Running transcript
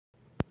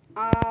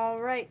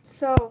Alright,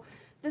 so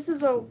this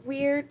is a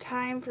weird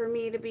time for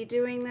me to be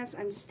doing this.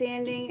 I'm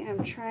standing and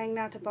I'm trying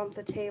not to bump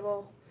the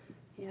table.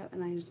 Yep,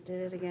 and I just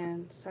did it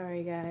again.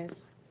 Sorry,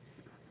 guys.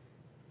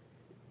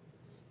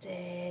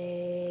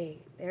 Stay.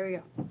 There we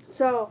go.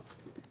 So,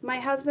 my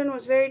husband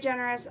was very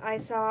generous. I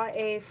saw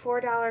a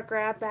 $4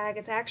 grab bag.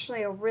 It's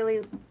actually a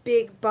really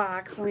big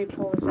box. Let me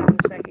pull this out in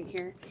a second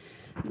here.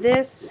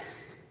 This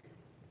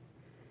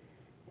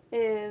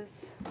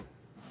is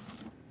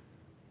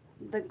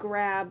the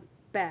grab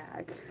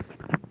bag.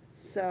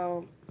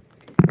 So,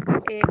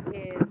 it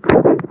is,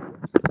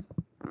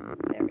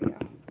 there we go.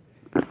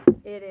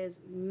 It is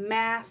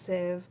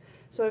massive.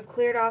 So I've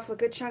cleared off a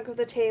good chunk of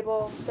the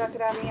table, stuck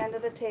it on the end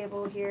of the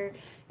table here,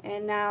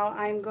 and now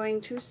I'm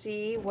going to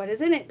see what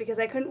is in it because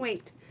I couldn't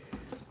wait.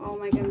 Oh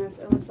my goodness,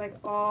 it looks like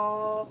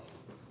all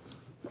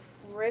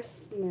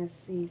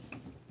Christmassy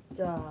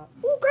stuff.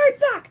 Ooh,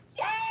 cardstock!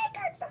 Yay,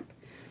 cardstock!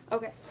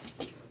 Okay.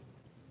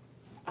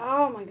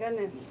 Oh my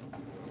goodness.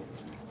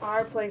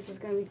 Our place is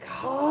going to be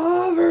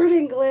covered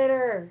in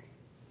glitter.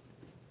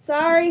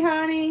 Sorry,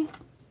 honey.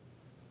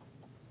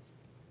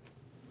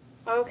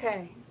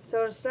 Okay,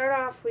 so to start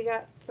off, we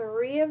got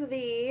 3 of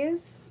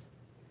these.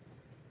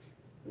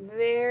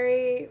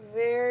 Very,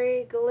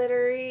 very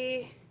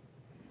glittery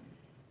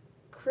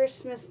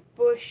Christmas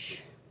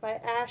bush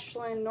by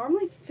Ashlyn.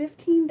 Normally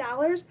 $15.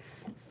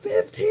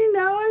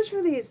 $15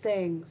 for these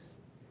things.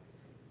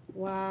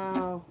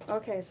 Wow.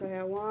 Okay, so I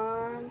got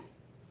 1,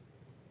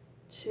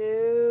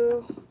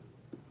 2,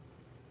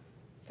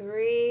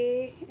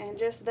 3, and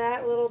just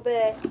that little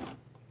bit.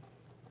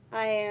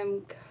 I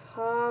am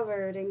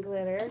covered in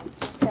glitter.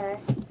 Okay.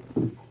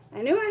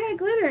 I knew I had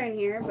glitter in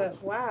here,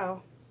 but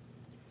wow.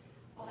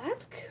 Well,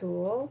 that's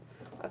cool.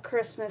 A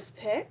Christmas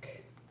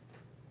pick.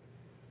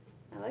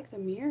 I like the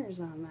mirrors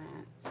on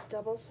that. It's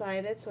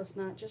double-sided, so it's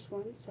not just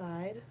one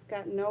side. It's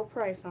got no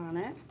price on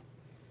it.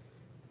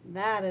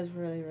 That is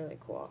really, really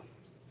cool.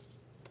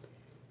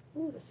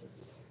 Ooh, this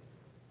is...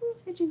 Ooh,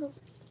 it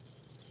jingles.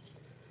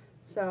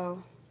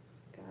 So,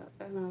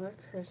 got another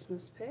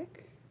Christmas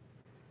pick.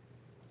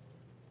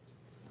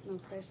 No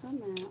price on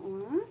that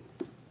one.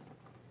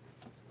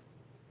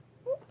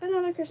 Ooh,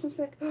 another Christmas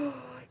pick. Oh,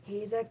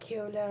 he's a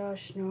cute little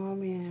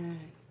snowman.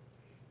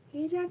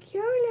 He's a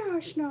cute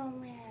little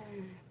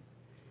snowman.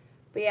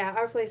 But yeah,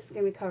 our place is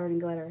going to be covered in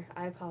glitter.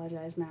 I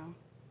apologize now.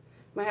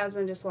 My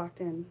husband just walked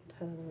into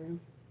the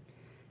room.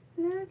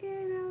 Look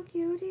at how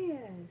cute he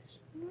is.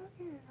 Look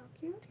at how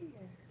cute he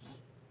is.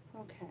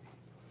 Okay.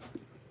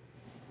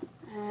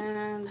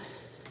 And,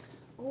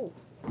 oh.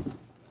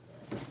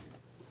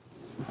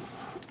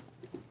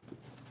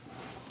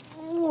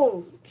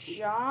 Oh,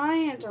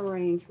 giant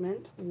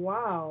arrangement.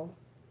 Wow.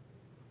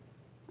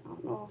 I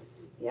don't know if,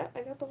 yeah,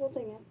 I got the whole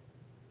thing in.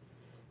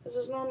 This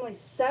is normally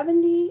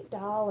 $70.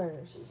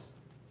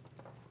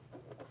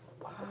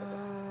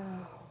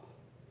 Wow.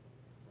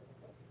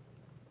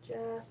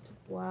 Just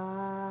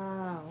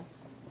wow.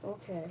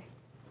 Okay.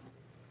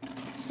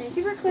 Thank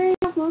you for clearing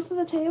off most of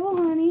the table,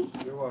 honey.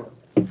 You're welcome.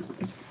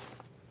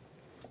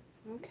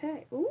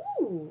 Okay.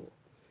 Ooh.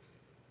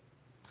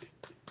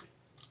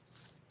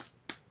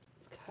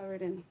 It's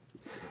covered in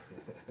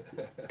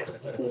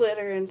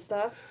glitter and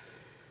stuff.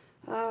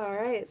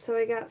 Alright, so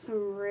we got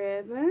some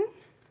ribbon.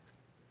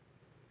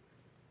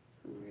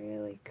 Some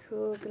really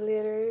cool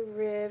glittery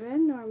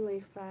ribbon,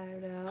 normally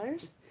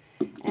 $5.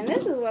 And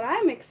this is what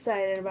I'm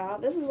excited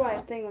about. This is why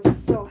the thing was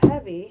so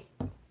heavy.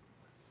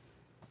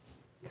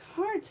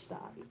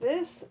 Cardstock.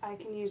 This I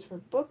can use for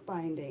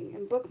bookbinding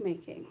and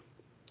bookmaking.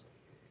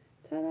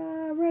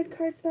 Ta-da! Red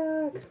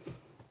cardstock.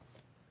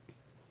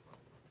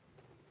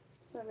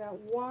 So I've got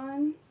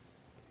 1.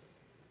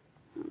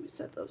 Let me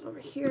set those over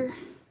here.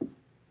 I'm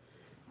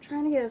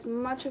trying to get as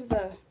much of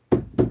the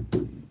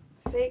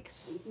fake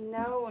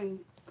snow and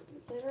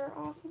glitter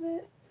off of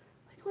it.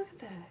 Like, look at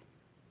that.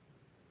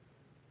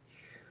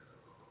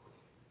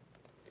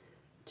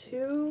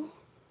 2.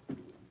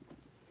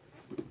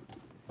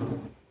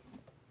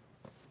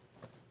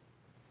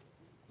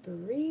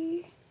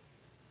 3.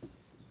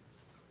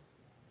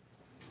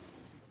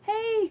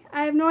 Hey,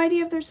 I have no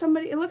idea if there's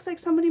somebody. It looks like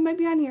somebody might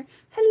be on here.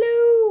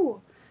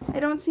 Hello.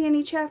 I don't see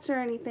any chats or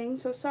anything,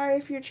 so sorry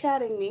if you're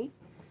chatting me.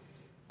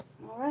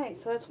 All right,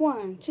 so that's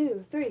 1,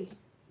 2, 3,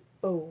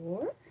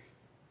 4,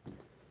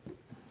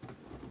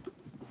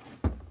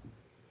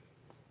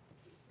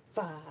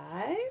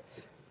 5.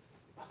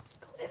 Oh,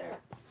 glitter.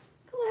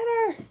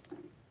 Glitter.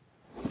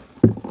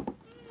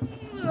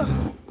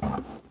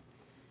 Ugh.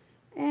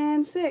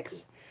 And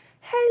 6.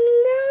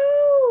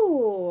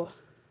 Hello.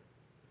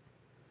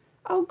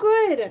 Oh,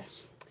 good.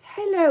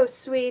 Hello,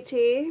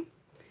 sweetie.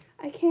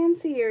 I can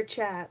see your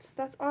chats.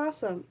 That's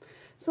awesome.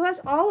 So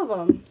that's all of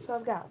them. So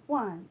I've got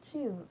 1,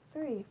 2,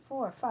 3,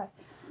 4, 5.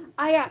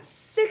 I got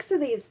 6 of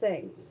these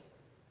things.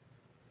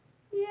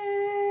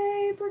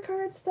 Yay for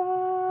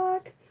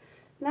cardstock.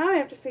 Now I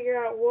have to figure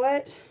out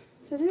what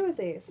to do with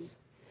these.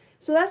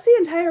 So that's the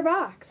entire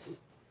box.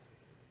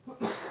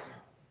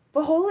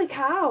 But holy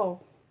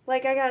cow.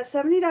 Like, I got a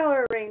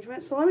 $70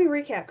 arrangement. So let me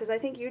recap, because I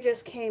think you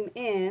just came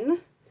in.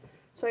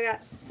 So I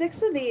got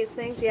 6 of these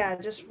things. Yeah,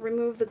 just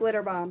remove the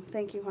glitter bomb.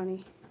 Thank you,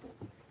 honey.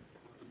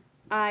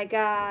 I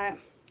got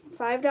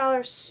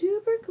 $5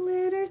 super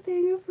glitter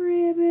thing of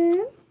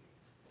ribbon.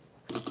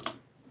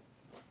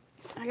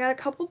 I got a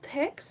couple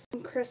picks,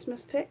 some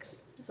Christmas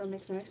picks. This one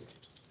makes noise.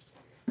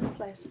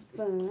 Slice of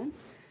fun.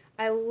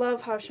 I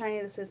love how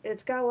shiny this is.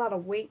 It's got a lot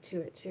of weight to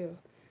it too.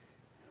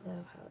 I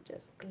love how it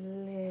just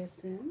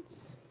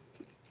glistens.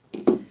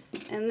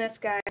 And this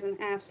guy is an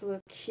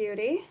absolute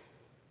cutie.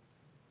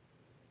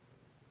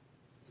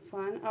 It's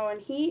fun. Oh,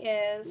 and he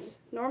is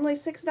normally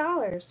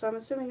 $6, so I'm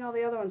assuming all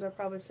the other ones are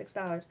probably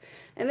 $6.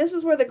 And this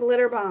is where the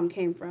glitter bomb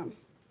came from.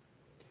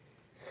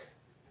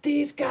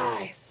 These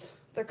guys.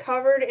 They're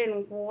covered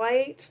in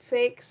white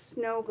fake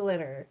snow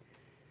glitter.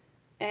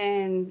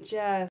 And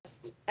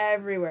just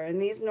everywhere.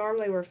 And these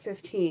normally were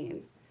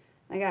 15.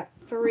 I got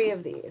 3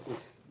 of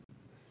these.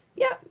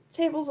 Yep,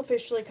 table's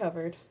officially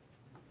covered.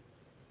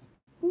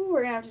 Ooh,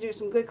 we're gonna have to do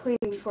some good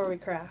cleaning before we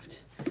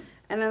craft.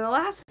 And then the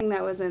last thing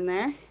that was in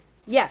there,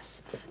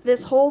 yes,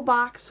 this whole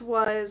box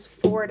was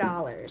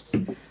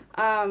 $4.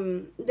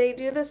 They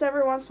do this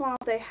every once in a while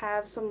if they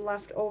have some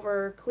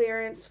leftover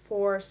clearance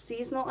for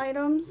seasonal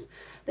items.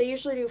 They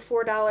usually do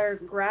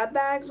 $4 grab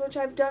bags, which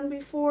I've done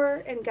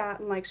before and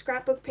gotten like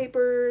scrapbook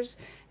papers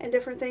and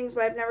different things,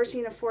 but I've never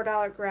seen a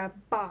 $4 grab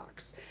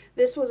box.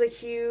 This was a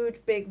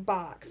huge big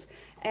box,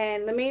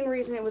 and the main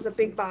reason it was a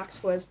big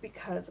box was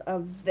because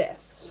of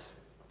this.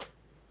 Let's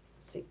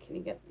see, can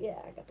you get, yeah,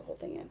 I got the whole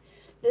thing in.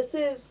 This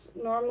is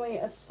normally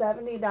a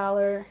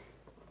 $70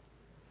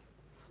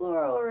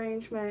 floral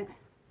arrangement.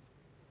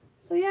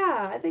 So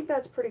yeah, I think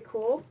that's pretty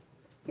cool.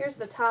 Here's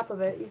the top of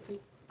it.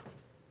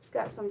 It's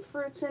got some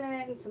fruits in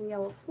it and some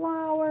yellow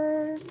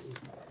flowers.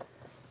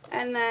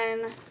 And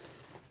then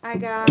I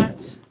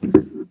got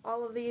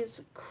all of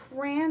these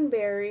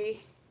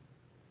cranberry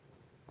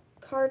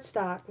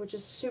cardstock, which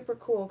is super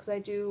cool because I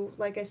do,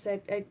 like I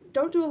said, I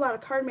don't do a lot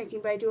of card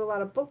making, but I do a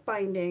lot of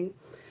bookbinding.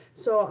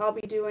 So I'll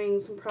be doing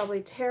some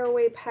probably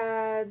tearaway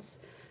pads,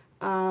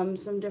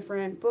 some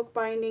different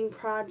bookbinding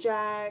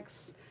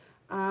projects.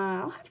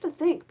 I'll have to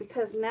think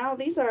because now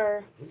these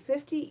are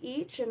 50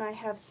 each and I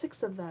have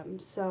 6 of them,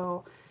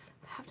 so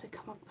I have to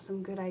come up with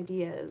some good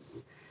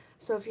ideas.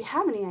 So if you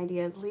have any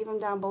ideas, leave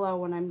them down below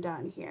when I'm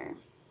done here.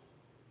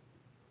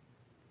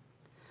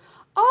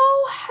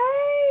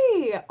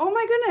 Oh, hey! Oh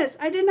my goodness,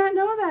 I did not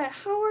know that.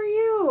 How are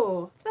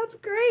you? That's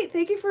great.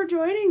 Thank you for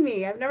joining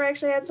me. I've never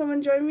actually had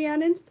someone join me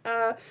on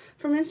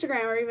from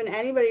Instagram or even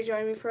anybody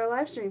join me for a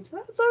live stream. So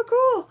that's so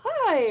cool.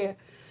 Hi!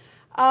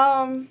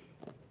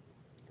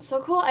 So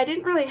cool. I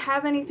didn't really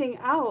have anything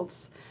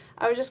else.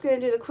 I was just going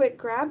to do the quick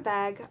grab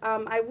bag.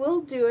 I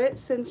will do it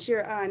since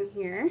you're on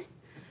here.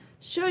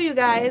 Show you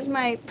guys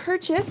my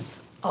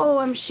purchase. Oh,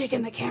 I'm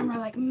shaking the camera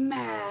like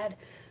mad.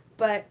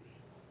 But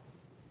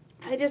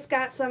I just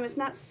got some, it's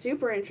not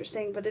super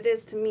interesting, but it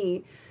is to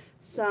me,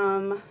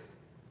 some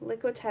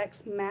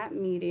Liquitex matte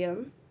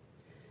medium.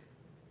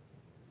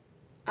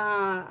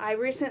 I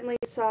recently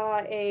saw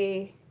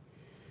a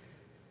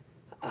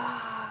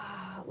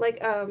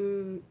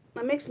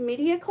mixed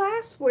media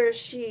class where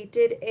she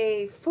did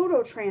a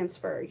photo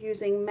transfer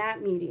using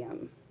matte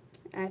medium.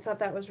 And I thought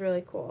that was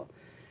really cool.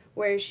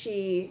 Where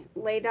she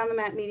laid down the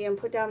matte medium,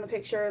 put down the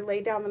picture,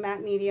 laid down the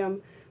matte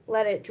medium,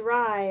 let it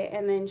dry,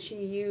 and then she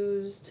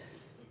used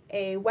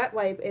a wet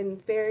wipe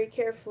and very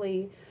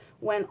carefully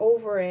went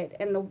over it,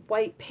 and the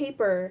white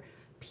paper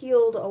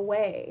peeled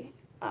away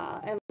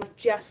and left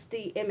just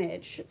the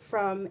image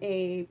from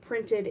a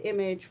printed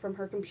image from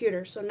her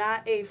computer. So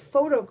not a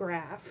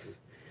photograph,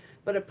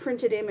 but a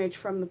printed image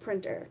from the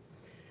printer.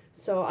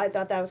 So I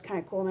thought that was kind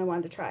of cool and I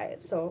wanted to try it.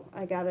 So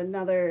I got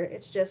another,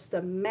 it's just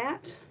a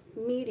matte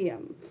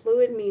medium,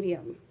 fluid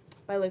medium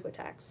by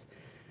Liquitex.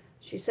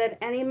 She said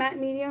any matte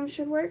medium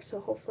should work,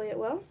 so hopefully it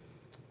will.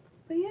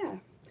 But yeah.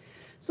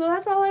 So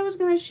that's all I was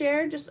going to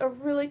share, just a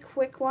really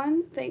quick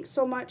one. Thanks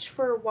so much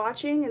for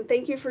watching and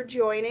thank you for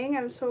joining.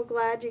 I'm so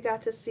glad you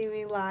got to see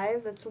me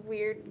live. That's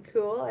weird and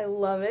cool. I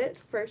love it.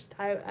 First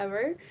time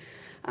ever.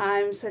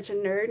 I'm such a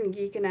nerd and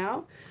geeking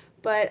out.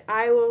 But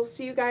I will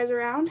see you guys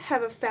around.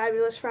 Have a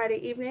fabulous Friday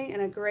evening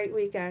and a great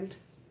weekend.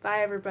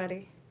 Bye,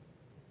 everybody.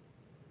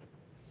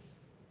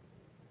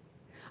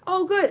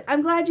 Oh, good.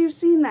 I'm glad you've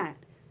seen that.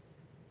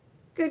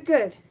 Good,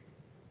 good.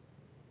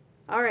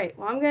 All right.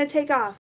 Well, I'm going to take off.